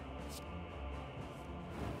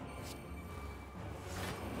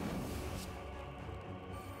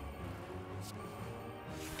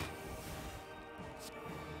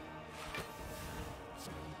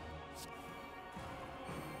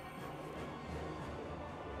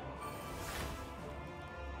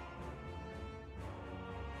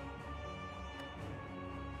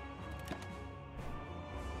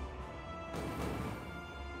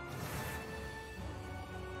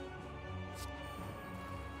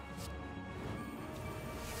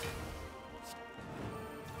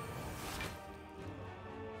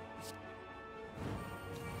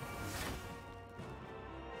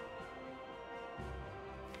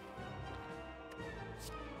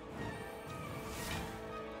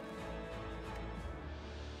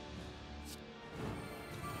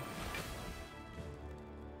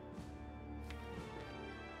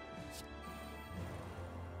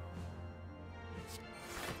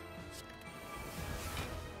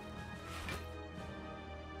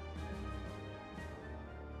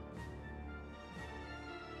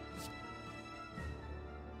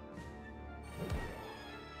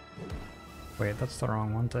 Wait, that's the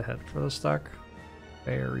wrong one to hit for this deck.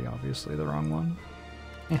 Very obviously the wrong one.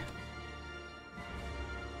 Eh.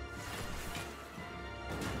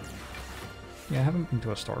 Yeah, I haven't been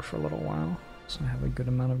to a store for a little while, so I have a good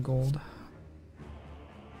amount of gold.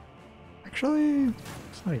 Actually,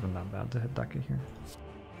 it's not even that bad to hit Deca here.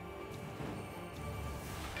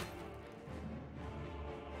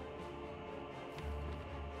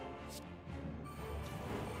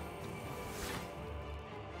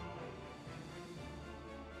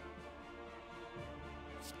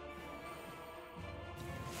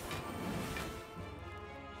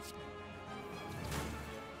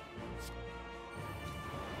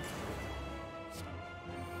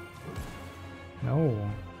 No.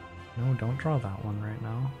 No, don't draw that one right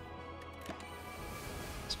now.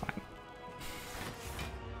 It's fine.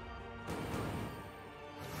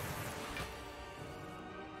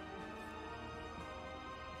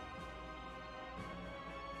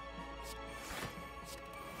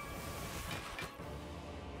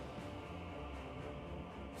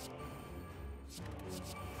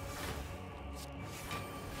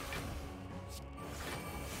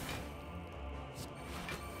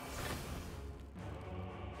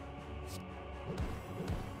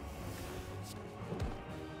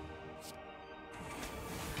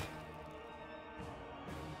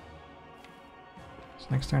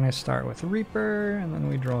 Next turn I start with Reaper, and then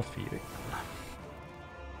we draw Feeding.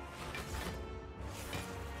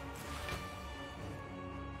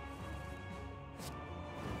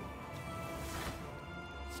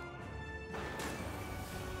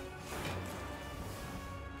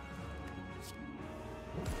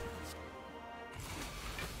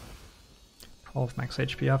 All of max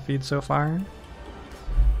HP off feed so far.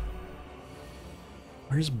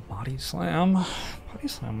 Where's Body Slam? Body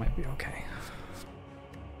Slam might be okay.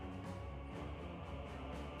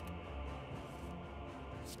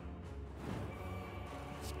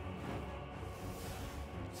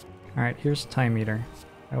 Alright, here's Time Eater.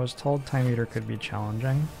 I was told Time Eater could be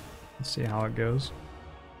challenging. Let's see how it goes.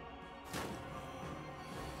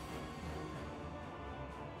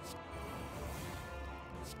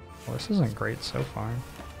 Well, this isn't great so far.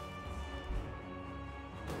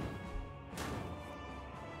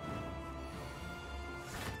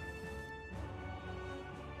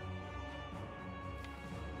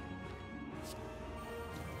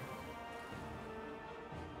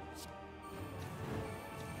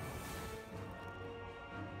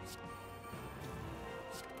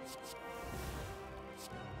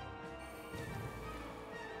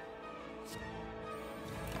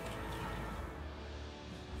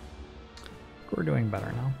 We're doing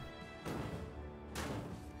better now.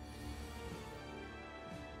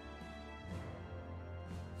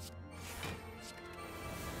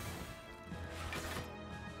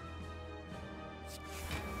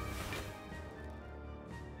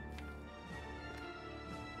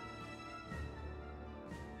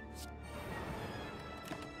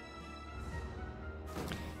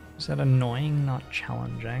 Is that annoying, not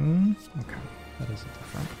challenging? Okay, that is a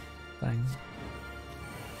different thing.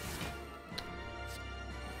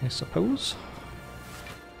 I suppose.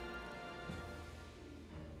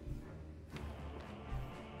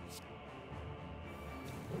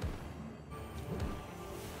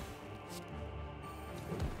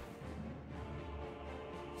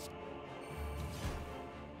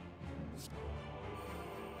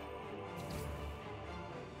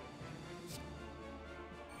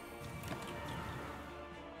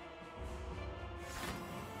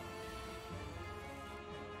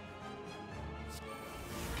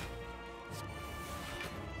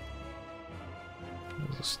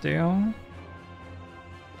 There's a steal.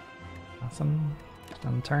 Nothing.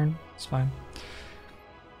 Done turn. It's fine.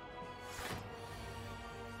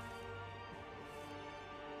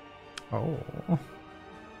 Oh.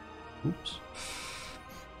 Oops.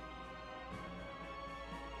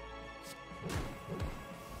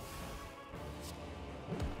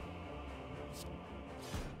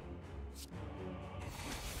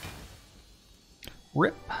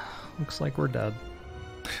 Rip. Looks like we're dead.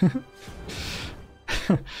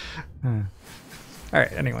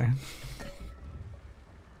 Alright, anyway.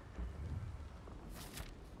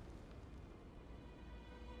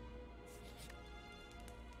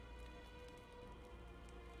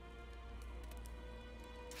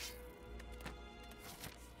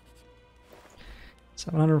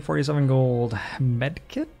 $747 gold.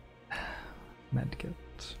 Medkit? Medkit.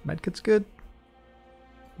 Medkit's good.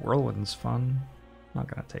 Whirlwind's fun. Not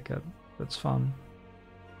gonna take it, but it's fun.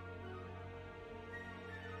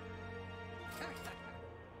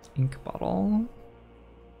 Ink bottle.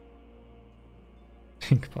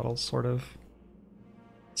 Ink bottle's sort of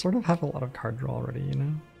sort of have a lot of card draw already, you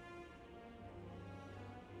know?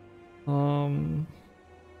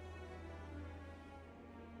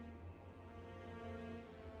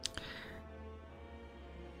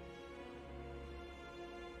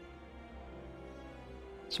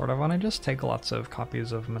 Sort of want to just take lots of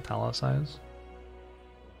copies of Metallicize.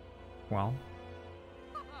 Well,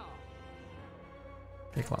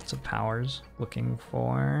 take lots of powers, looking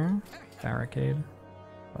for Barricade.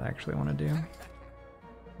 What I actually want to do.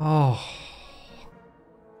 Oh,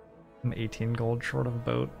 I'm 18 gold short of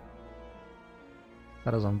boat.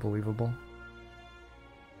 That is unbelievable.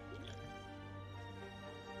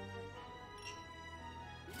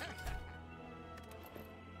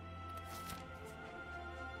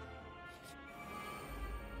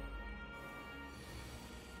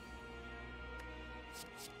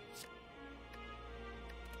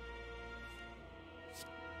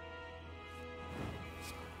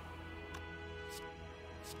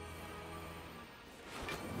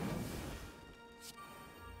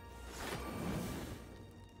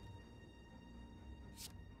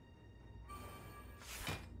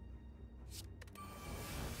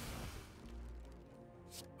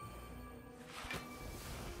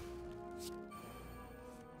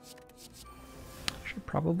 Should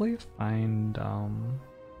probably find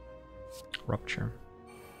Rupture.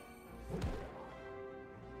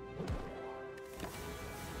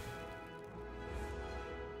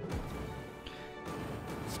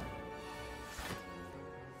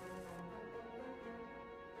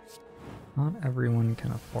 Not everyone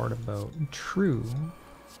can afford a boat. True.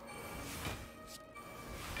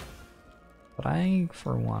 But I,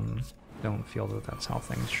 for one, don't feel that that's how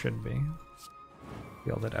things should be. I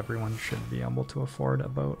feel that everyone should be able to afford a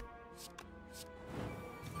boat.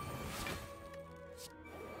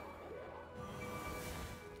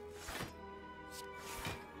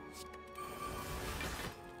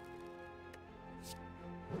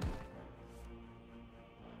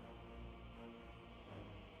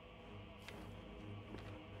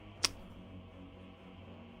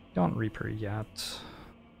 Don't Reaper yet.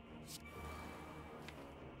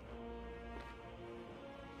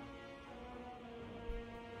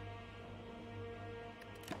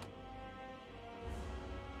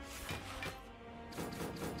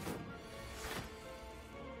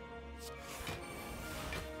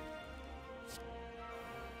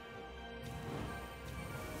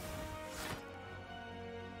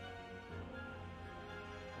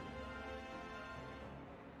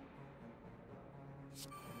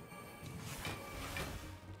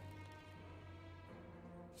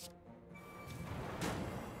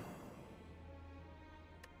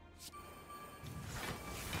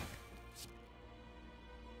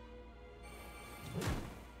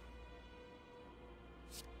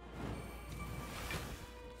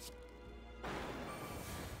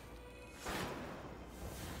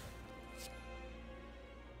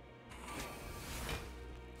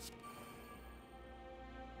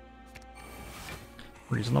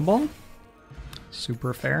 Reasonable.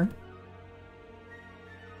 Super fair.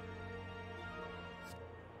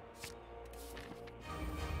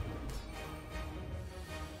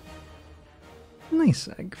 Nice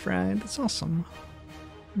egg fried. That's awesome.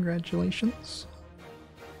 Congratulations.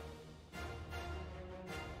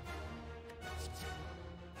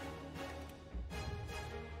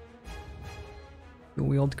 You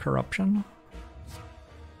wield corruption?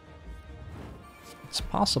 It's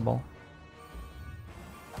possible.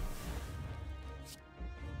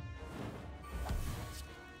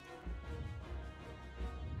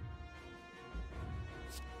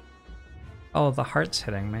 Oh, the heart's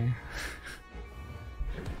hitting me.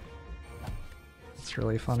 It's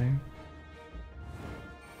really funny.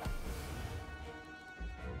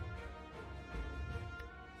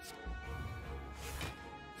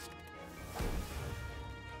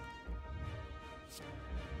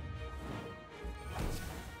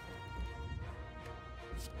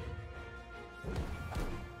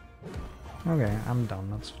 Okay, I'm done,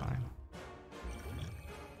 that's fine.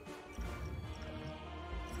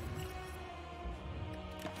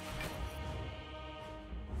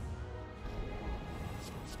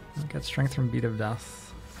 Get strength from Beat of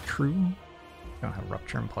Death. True. Don't have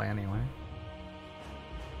Rupture in play anyway.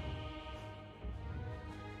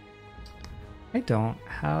 I don't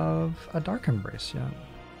have a Dark Embrace yet.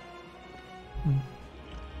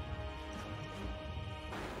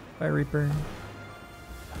 Bye, Reaper.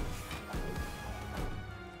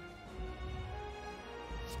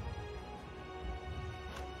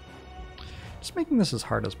 Just making this as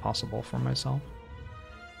hard as possible for myself.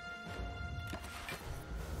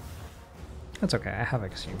 That's okay, I have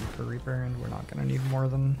Exhume for Reaper and we're not gonna need more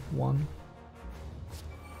than one.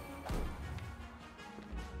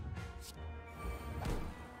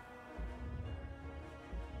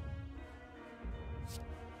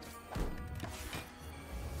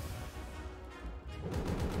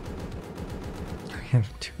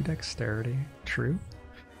 have 2 dexterity. True.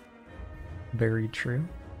 Very true.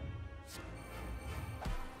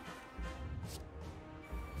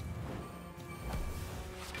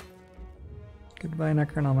 Goodbye,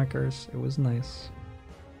 Necronomicers. It was nice.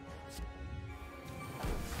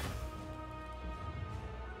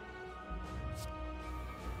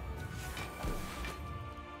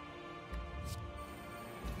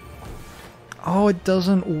 Oh, it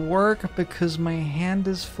doesn't work because my hand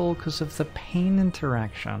is full because of the pain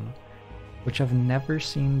interaction, which I've never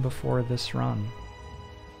seen before this run.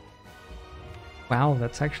 Wow,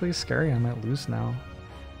 that's actually scary. I might lose now.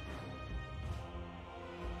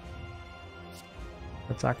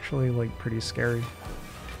 That's actually, like, pretty scary.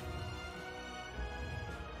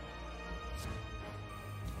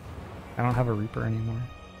 I don't have a Reaper anymore.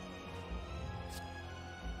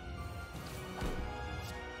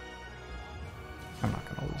 I'm not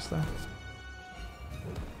gonna lose though.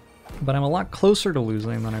 But I'm a lot closer to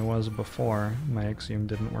losing than I was before my Axiom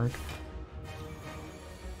didn't work.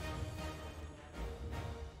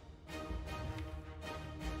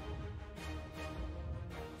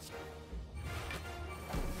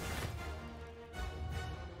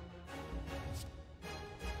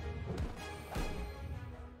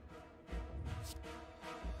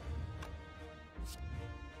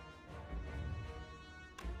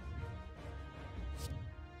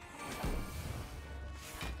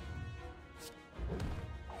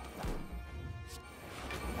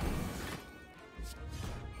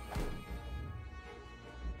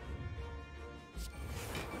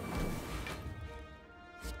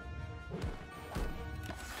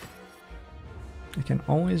 I can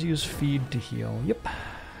always use feed to heal. Yep.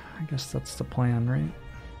 I guess that's the plan, right?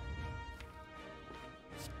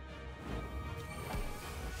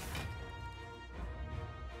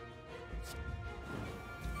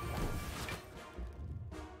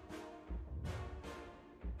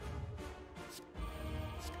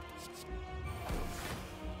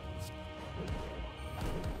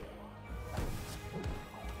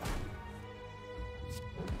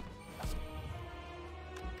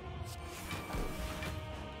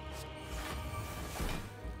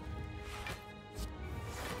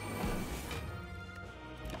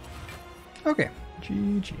 Okay,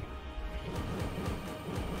 GG.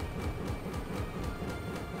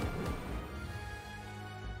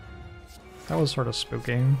 That was sort of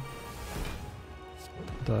spooky.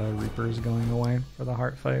 The Reapers going away for the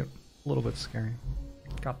heart fight. A little bit scary.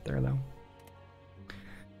 Got there though.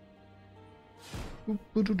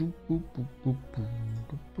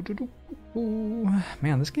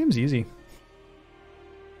 Man, this game's easy.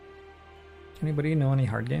 Anybody know any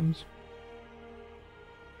hard games?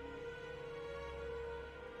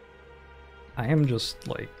 I am just,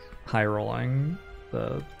 like, high rolling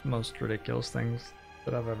the most ridiculous things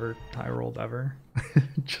that I've ever high rolled ever.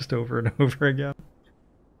 Just over and over again.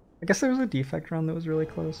 I guess there was a defect run that was really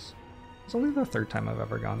close. It's only the 3rd time I've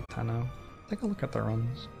ever gone 10-0. Take a look at the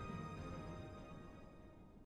runs.